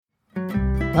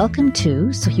Welcome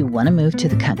to So You Want to Move to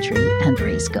the Country and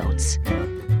Raise Goats.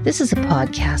 This is a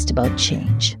podcast about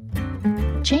change.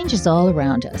 Change is all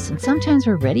around us, and sometimes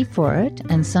we're ready for it,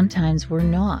 and sometimes we're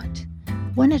not.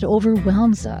 When it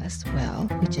overwhelms us, well,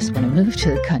 we just want to move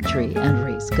to the country and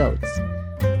raise goats.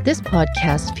 This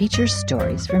podcast features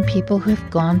stories from people who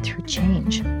have gone through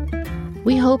change.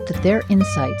 We hope that their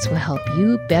insights will help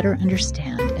you better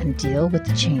understand and deal with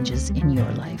the changes in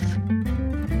your life.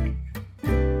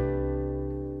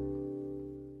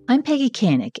 I'm Peggy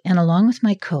Koenig, and along with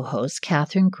my co-host,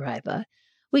 Catherine Greiba,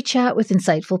 we chat with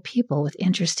insightful people with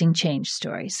interesting change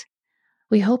stories.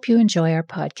 We hope you enjoy our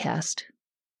podcast.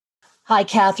 Hi,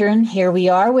 Catherine. Here we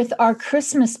are with our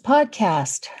Christmas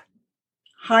podcast.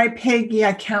 Hi, Peggy.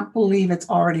 I can't believe it's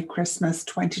already Christmas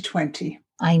 2020.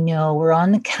 I know. We're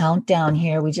on the countdown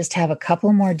here. We just have a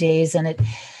couple more days, and it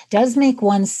does make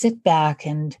one sit back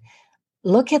and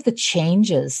look at the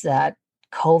changes that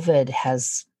COVID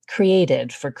has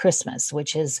created for Christmas,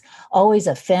 which is always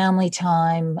a family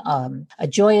time, a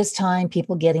joyous time,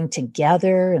 people getting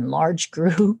together in large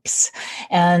groups.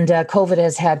 And COVID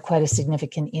has had quite a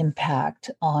significant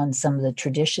impact on some of the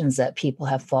traditions that people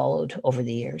have followed over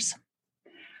the years.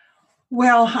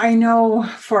 Well, I know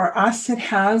for us it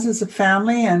has as a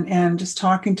family, and just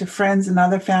talking to friends and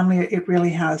other family, it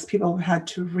really has. People have had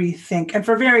to rethink, and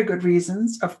for very good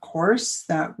reasons, of course,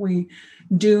 that we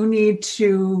do need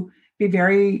to be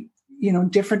very,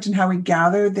 different in how we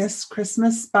gather this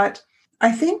Christmas. But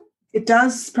I think it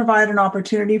does provide an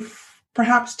opportunity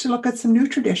perhaps to look at some new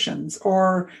traditions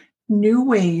or new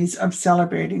ways of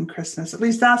celebrating Christmas. At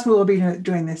least that's what we'll be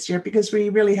doing this year, because we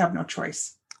really have no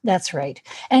choice. That's right.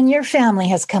 And your family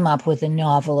has come up with a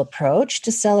novel approach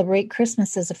to celebrate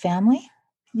Christmas as a family?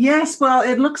 Yes. Well,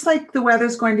 it looks like the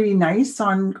weather's going to be nice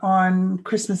on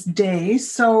Christmas Day.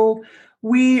 So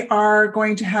we are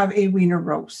going to have a wiener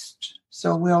roast.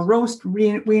 So we'll roast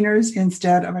wieners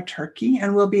instead of a turkey,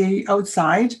 and we'll be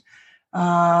outside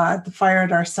at the fire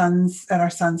at our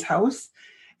son's house.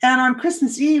 And on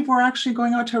Christmas Eve, we're actually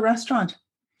going out to a restaurant.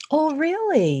 Oh,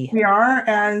 really? We are,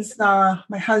 as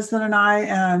my husband and I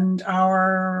and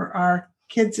our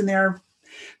kids and their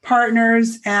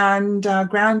partners and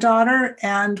granddaughter.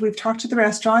 And we've talked to the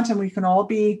restaurant, and we can all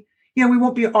be, we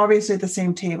won't be obviously at the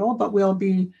same table, but we'll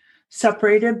be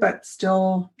separated, but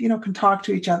still, can talk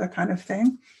to each other kind of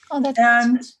thing. Oh, that's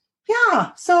and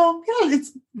yeah. So,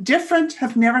 it's different.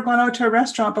 Have never gone out to a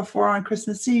restaurant before on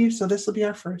Christmas Eve. So this will be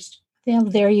our first. Yeah,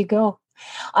 there you go.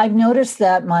 I've noticed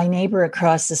that my neighbor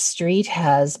across the street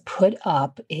has put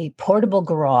up a portable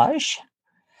garage,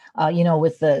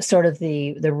 with the sort of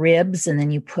the ribs, and then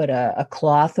you put a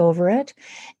cloth over it.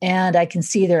 And I can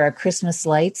see there are Christmas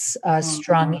lights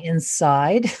strung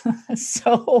inside.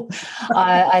 So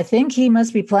I think he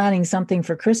must be planning something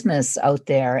for Christmas out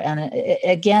there. And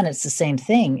again, it's the same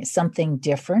thing, something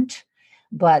different,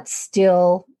 but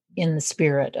still in the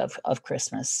spirit of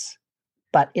Christmas,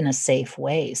 but in a safe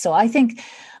way. So I think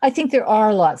there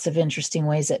are lots of interesting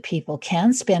ways that people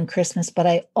can spend Christmas, but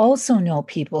I also know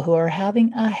people who are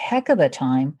having a heck of a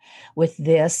time with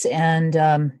this and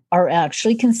are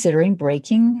actually considering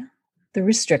breaking the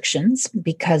restrictions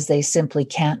because they simply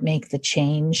can't make the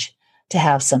change to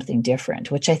have something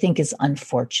different, which I think is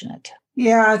unfortunate.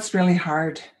 Yeah, it's really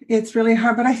hard. It's really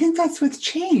hard, but I think that's with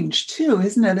change too,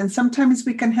 isn't it? And sometimes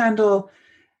we can handle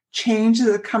change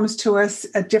that comes to us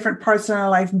at different parts in our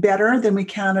life better than we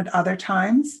can at other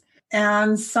times.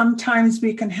 And sometimes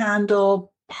we can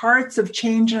handle parts of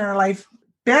change in our life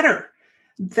better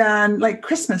than, like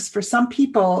Christmas. For some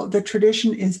people, the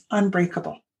tradition is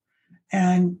unbreakable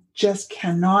and just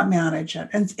cannot manage it.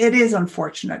 And it is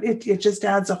unfortunate. It just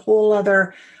adds a whole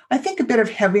other, I think, a bit of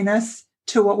heaviness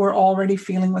to what we're already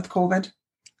feeling with COVID.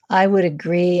 I would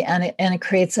agree. And it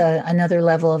creates another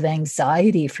level of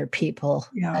anxiety for people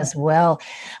as well.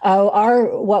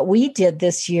 What we did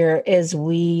this year is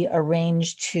we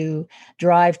arranged to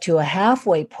drive to a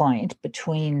halfway point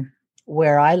between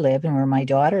where I live and where my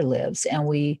daughter lives. And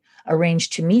we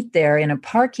arranged to meet there in a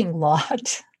parking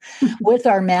lot with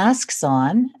our masks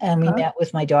on. And we met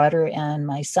with my daughter and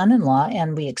my son-in-law,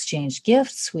 and we exchanged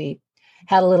gifts. We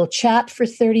had a little chat for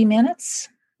 30 minutes.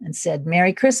 And said,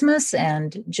 "Merry Christmas,"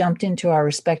 and jumped into our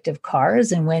respective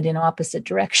cars and went in opposite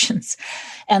directions.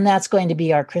 And that's going to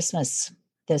be our Christmas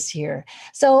this year.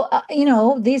 So,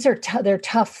 these are they're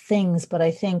tough things, but I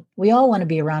think we all want to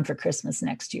be around for Christmas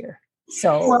next year.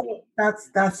 So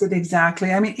that's it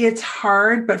exactly. I mean, it's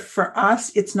hard, but for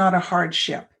us, it's not a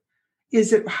hardship.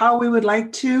 Is it how we would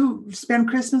like to spend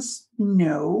Christmas?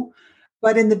 No.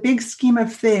 But in the big scheme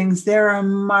of things, there are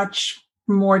much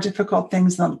more difficult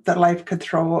things that life could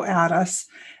throw at us.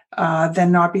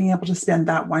 than not being able to spend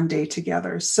that one day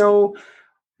together. So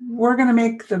we're going to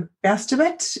make the best of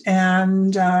it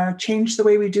and change the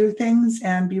way we do things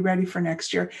and be ready for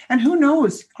next year. And who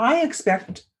knows? I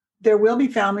expect there will be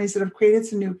families that have created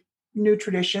some new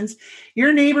traditions.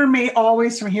 Your neighbor may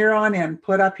always, from here on in,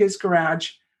 put up his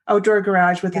outdoor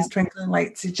garage with his twinkling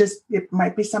lights. It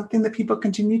might be something that people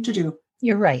continue to do.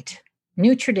 You're right.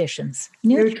 New traditions.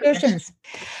 New traditions.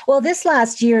 Well, this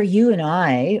last year, you and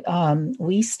I,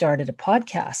 we started a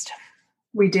podcast.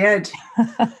 We did.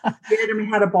 And we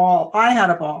had a ball. I had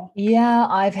a ball. Yeah,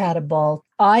 I've had a ball.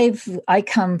 I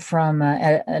come from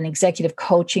an executive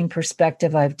coaching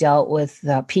perspective. I've dealt with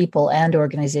people and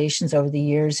organizations over the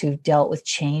years who've dealt with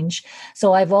change.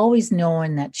 So I've always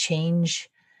known that change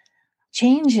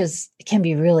can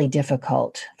be really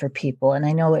difficult for people. And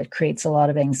I know it creates a lot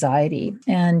of anxiety.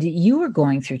 And you were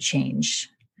going through change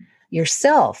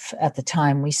yourself at the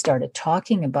time we started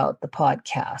talking about the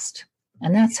podcast.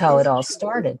 And that's how it all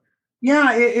started.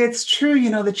 Yeah, it's true.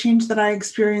 The change that I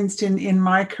experienced in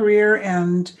my career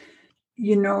and,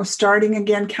 starting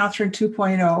again, Catherine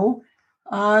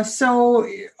 2.0. So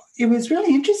it was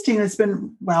really interesting. It's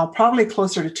been, probably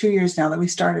closer to 2 years now that we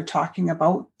started talking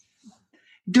about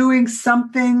doing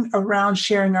something around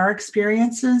sharing our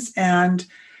experiences and,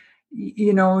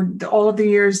 all of the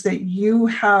years that you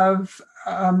have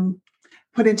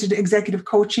put into executive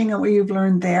coaching and what you've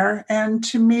learned there, and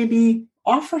to maybe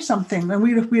offer something. And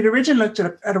we'd originally looked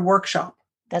at a workshop.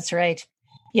 That's right.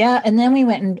 Yeah. And then we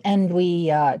went and we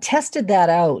tested that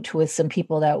out with some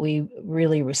people that we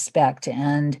really respect.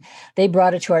 And they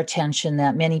brought it to our attention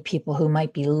that many people who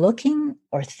might be looking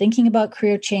or thinking about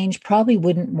career change probably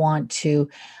wouldn't want to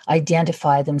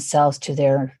identify themselves to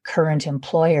their current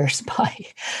employers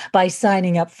by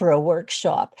signing up for a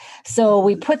workshop. So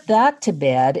we put that to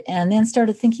bed and then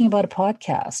started thinking about a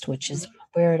podcast, which is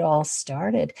where it all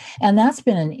started. And that's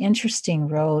been an interesting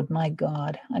road. My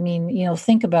God. I mean,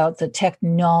 think about the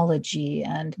technology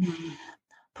and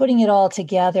putting it all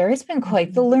together. It's been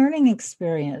quite the learning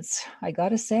experience, I got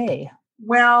to say.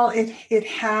 Well, it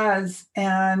has.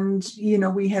 And,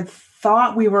 we had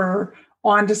thought we were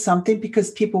onto something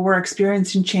because people were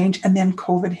experiencing change, and then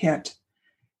COVID hit.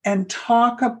 And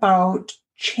talk about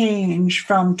change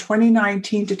from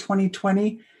 2019 to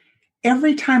 2020.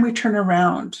 Every time we turn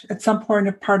around, at some point,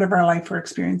 a part of our life, we're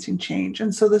experiencing change.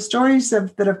 And so the stories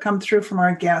that have come through from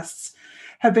our guests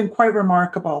have been quite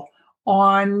remarkable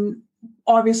on,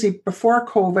 obviously, before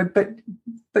COVID,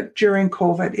 but during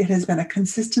COVID. It has been a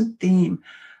consistent theme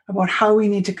about how we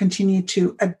need to continue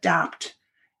to adapt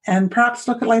and perhaps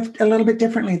look at life a little bit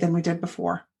differently than we did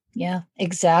before. Yeah,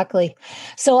 exactly.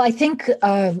 So I think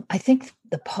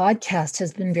the podcast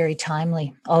has been very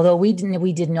timely, although we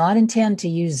did not intend to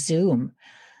use Zoom,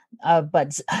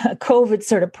 but COVID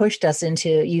sort of pushed us into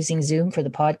using Zoom for the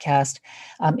podcast.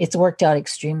 It's worked out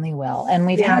extremely well, and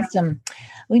we've had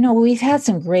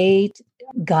some great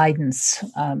guidance.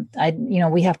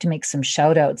 We have to make some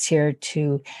shout outs here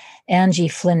to Angie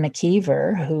Flynn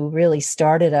McKeever, who really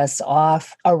started us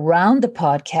off around the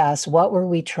podcast. What were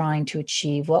we trying to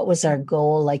achieve? What was our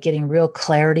goal? Like getting real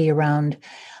clarity around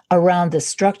the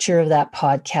structure of that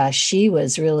podcast. She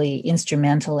was really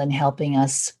instrumental in helping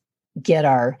us get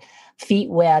our feet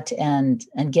wet and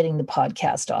getting the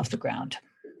podcast off the ground.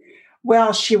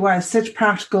 Well, she was such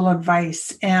practical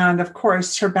advice. And of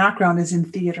course, her background is in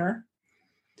theater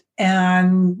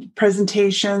and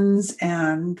presentations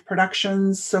and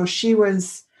productions. So she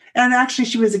was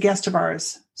a guest of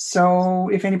ours. So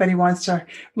if anybody wants to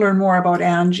learn more about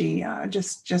Angie,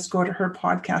 just go to her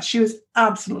podcast. She was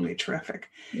absolutely terrific.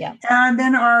 Yeah. And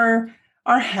then our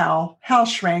Hal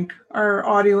Schrank, our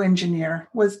audio engineer,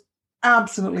 was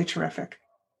absolutely terrific.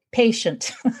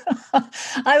 Patient.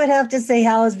 I would have to say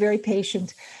Hal is very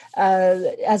patient.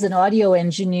 As an audio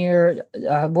engineer,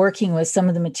 working with some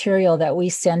of the material that we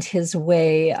sent his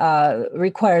way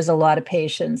requires a lot of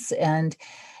patience. And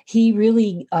he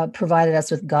really provided us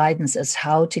with guidance as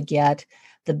how to get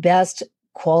the best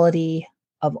quality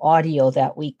of audio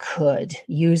that we could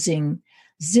using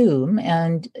Zoom,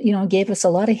 and gave us a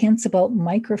lot of hints about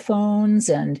microphones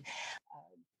and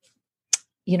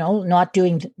not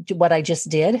doing what I just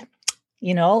did,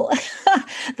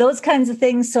 those kinds of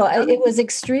things. So it was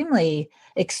extremely,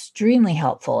 extremely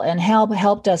helpful, and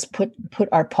helped us put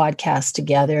our podcast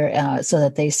together so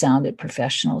that they sounded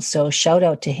professional. So shout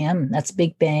out to him. That's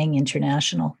Big Bang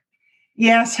International.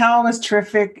 Yes, Hal was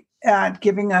terrific at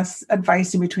giving us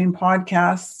advice in between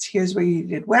podcasts. Here's what you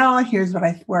did well. Here's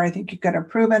where I think you could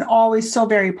improve. And always so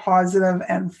very positive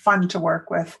and fun to work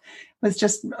with. It was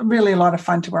just really a lot of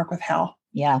fun to work with Hal.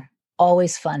 Yeah,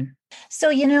 always fun.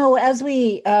 So, as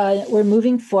we're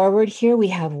moving forward here, we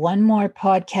have one more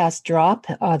podcast drop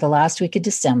the last week of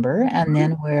December, and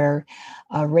then we're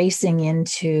racing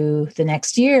into the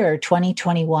next year,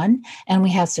 2021, and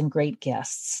we have some great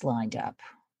guests lined up.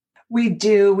 We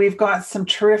do. We've got some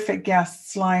terrific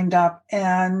guests lined up,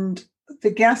 and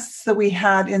the guests that we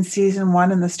had in season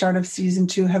 1 and the start of season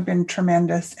 2 have been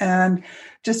tremendous, and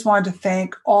just wanted to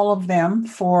thank all of them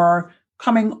for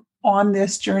coming on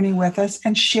this journey with us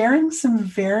and sharing some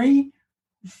very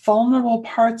vulnerable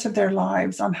parts of their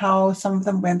lives on how some of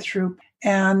them went through.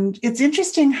 And it's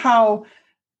interesting how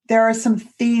there are some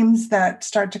themes that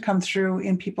start to come through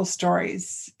in people's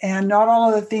stories, and not all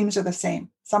of the themes are the same.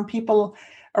 Some people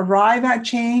arrive at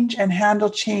change and handle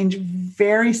change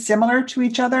very similar to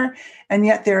each other, and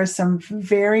yet there are some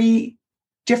very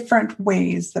different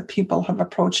ways that people have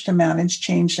approached and managed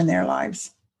change in their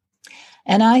lives.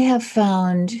 And I have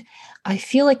found, I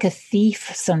feel like a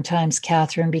thief sometimes,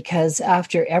 Catherine, because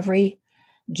after every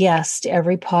guest,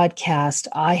 every podcast,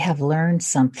 I have learned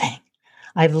something.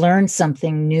 I've learned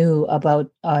something new about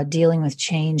dealing with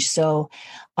change. So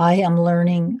I am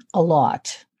learning a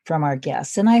lot from our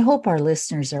guests, and I hope our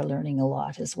listeners are learning a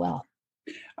lot as well.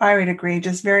 I would agree.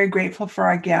 Just very grateful for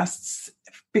our guests,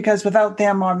 because without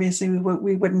them, obviously,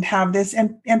 we wouldn't have this.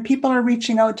 And people are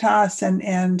reaching out to us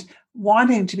and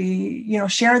wanting to be,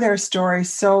 share their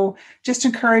stories. So just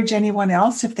encourage anyone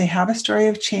else, if they have a story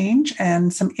of change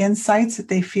and some insights that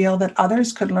they feel that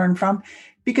others could learn from,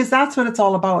 because that's what it's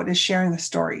all about, is sharing the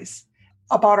stories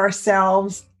about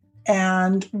ourselves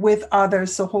and with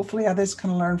others. So hopefully others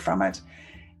can learn from it.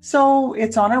 So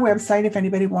it's on our website. If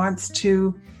anybody wants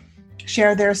to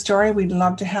share their story, we'd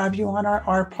love to have you on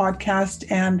our podcast.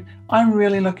 And I'm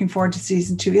really looking forward to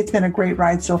season 2. It's been a great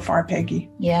ride so far,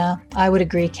 Peggy. Yeah, I would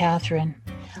agree, Catherine.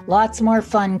 Lots more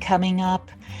fun coming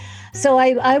up. So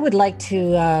I would like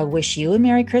to wish you a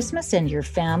Merry Christmas and your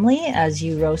family as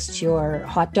you roast your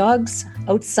hot dogs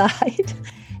outside.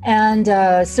 And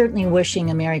certainly wishing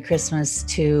a Merry Christmas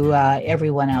to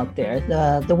everyone out there.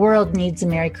 The world needs a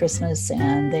Merry Christmas,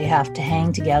 and they have to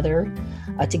hang together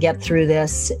to get through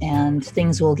this, and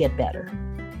things will get better.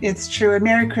 It's true. And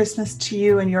Merry Christmas to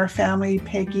you and your family,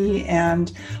 Peggy,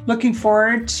 and looking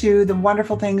forward to the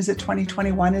wonderful things that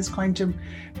 2021 is going to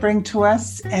bring to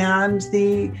us, and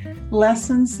the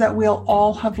lessons that we'll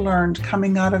all have learned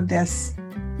coming out of this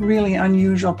really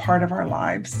unusual part of our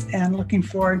lives, and looking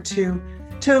forward to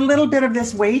a little bit of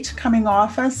this weight coming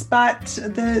off us, but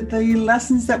the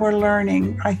lessons that we're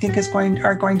learning, I think,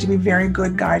 are going to be very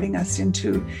good guiding us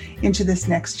into this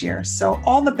next year. So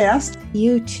all the best.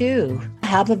 You too.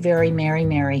 Have a very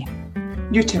merry.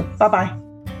 You too. Bye-bye.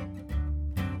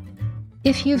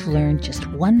 If you've learned just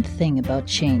one thing about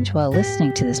change while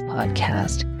listening to this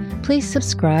podcast, please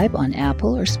subscribe on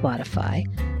Apple or Spotify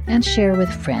and share with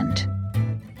a friend.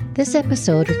 This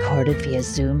episode recorded via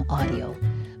Zoom audio.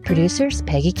 Producers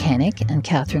Peggy Koenig and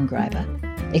Catherine Greiba.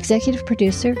 Executive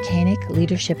producer Koenig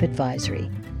Leadership Advisory.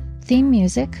 Theme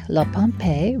music La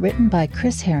Pompeii, written by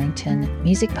Chris Harrington,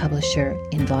 music publisher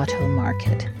Invato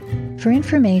Market. For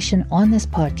information on this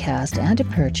podcast and to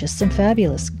purchase some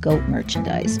fabulous goat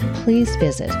merchandise, please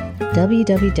visit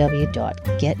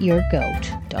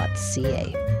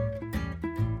www.getyourgoat.ca.